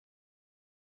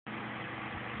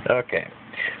Okay,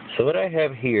 so what I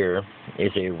have here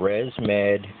is a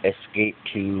ResMed Escape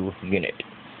 2 unit.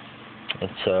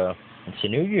 It's a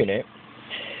new unit,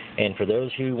 and for those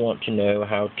who want to know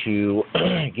how to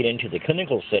get into the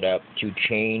clinical setup to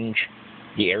change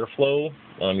the airflow,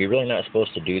 you're really not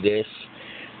supposed to do this.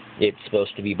 It's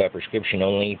supposed to be by prescription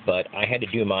only, but I had to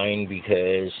do mine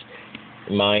because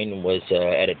mine was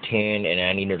at a 10 and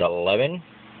I needed 11.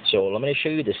 So I'm going to show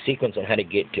you the sequence on how to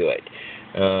get to it,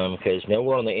 because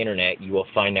nowhere on the internet you will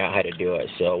find out how to do it.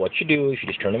 So what you do is you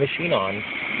just turn the machine on,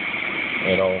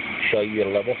 and it'll show you at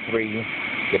level 3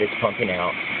 that it's pumping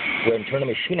out. Go ahead and turn the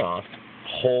machine off.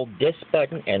 Hold this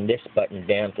button and this button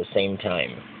down at the same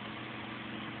time.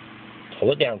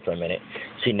 Hold it down for a minute.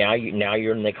 See, now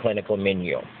you're in the clinical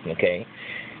menu. Okay,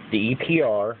 the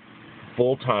EPR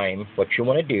full time. What you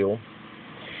want to do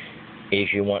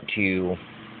is you want to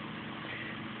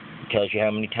tells you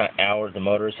how many hours the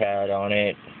motor's had on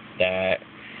it, that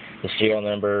the serial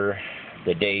number,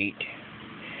 the date,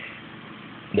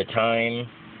 the time,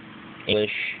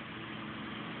 English.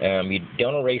 You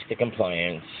don't erase the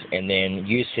compliance, and then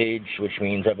usage, which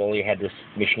means I've only had this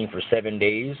machine for 7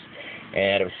 days,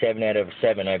 and out of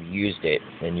 7 I've used it.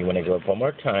 And you want to go up one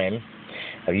more time.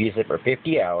 I've used it for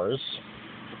 50 hours.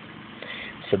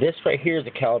 So this right here is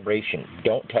the calibration.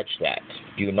 Don't touch that.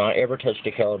 Do not ever touch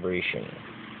the calibration.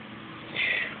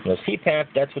 The CPAP,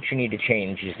 that's what you need to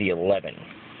change, is the 11.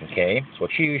 Okay? So what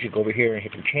you use, you go over here and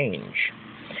hit change.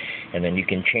 And then you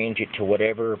can change it to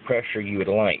whatever pressure you would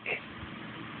like.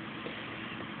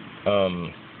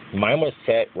 Mine was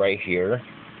set right here.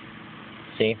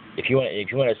 See? If you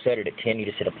want to set it at 10, you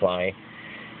just hit apply.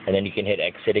 And then you can hit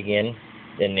exit again.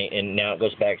 And now it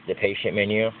goes back to the patient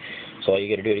menu. So all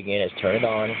you got to do it again is turn it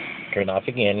on, turn it off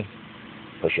again,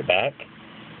 push it back.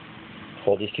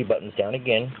 Hold these 2 buttons down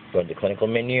again, go into the clinical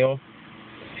menu,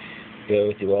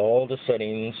 go through all the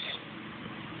settings,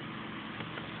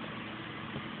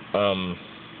 and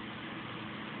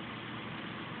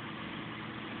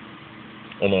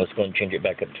then let's go and change it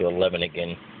back up to 11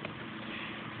 again.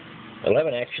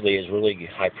 11 actually is really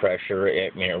high pressure.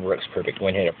 It works perfect. Go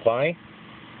ahead and hit apply.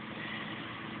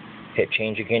 Hit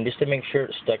change again just to make sure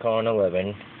it's stuck on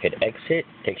 11. Hit exit,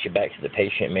 takes you back to the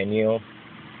patient menu.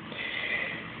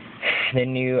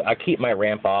 Then I keep my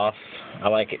ramp off. I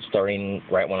like it starting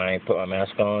right when I put my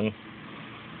mask on.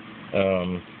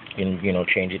 You can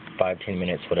change it 5-10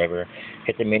 minutes, whatever.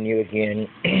 Hit the menu again.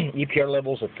 EPR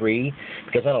levels are 3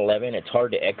 because on 11 it's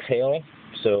hard to exhale.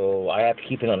 So I have to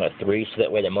keep it on a 3 so that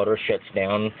way the motor shuts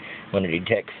down when it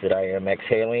detects that I am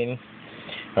exhaling.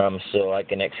 So I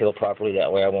can exhale properly. That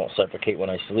way I won't suffocate when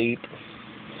I sleep.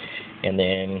 And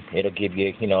then it'll give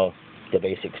you, the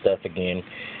basic stuff again.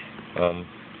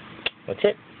 That's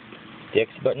it. The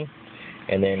exit button,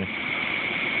 and then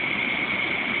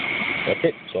that's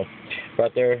it. So,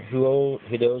 right there, who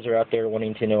those are out there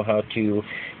wanting to know how to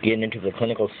get into the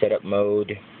clinical setup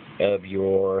mode of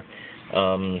your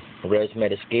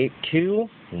ResMed Escape 2,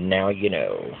 now you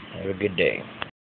know. Have a good day.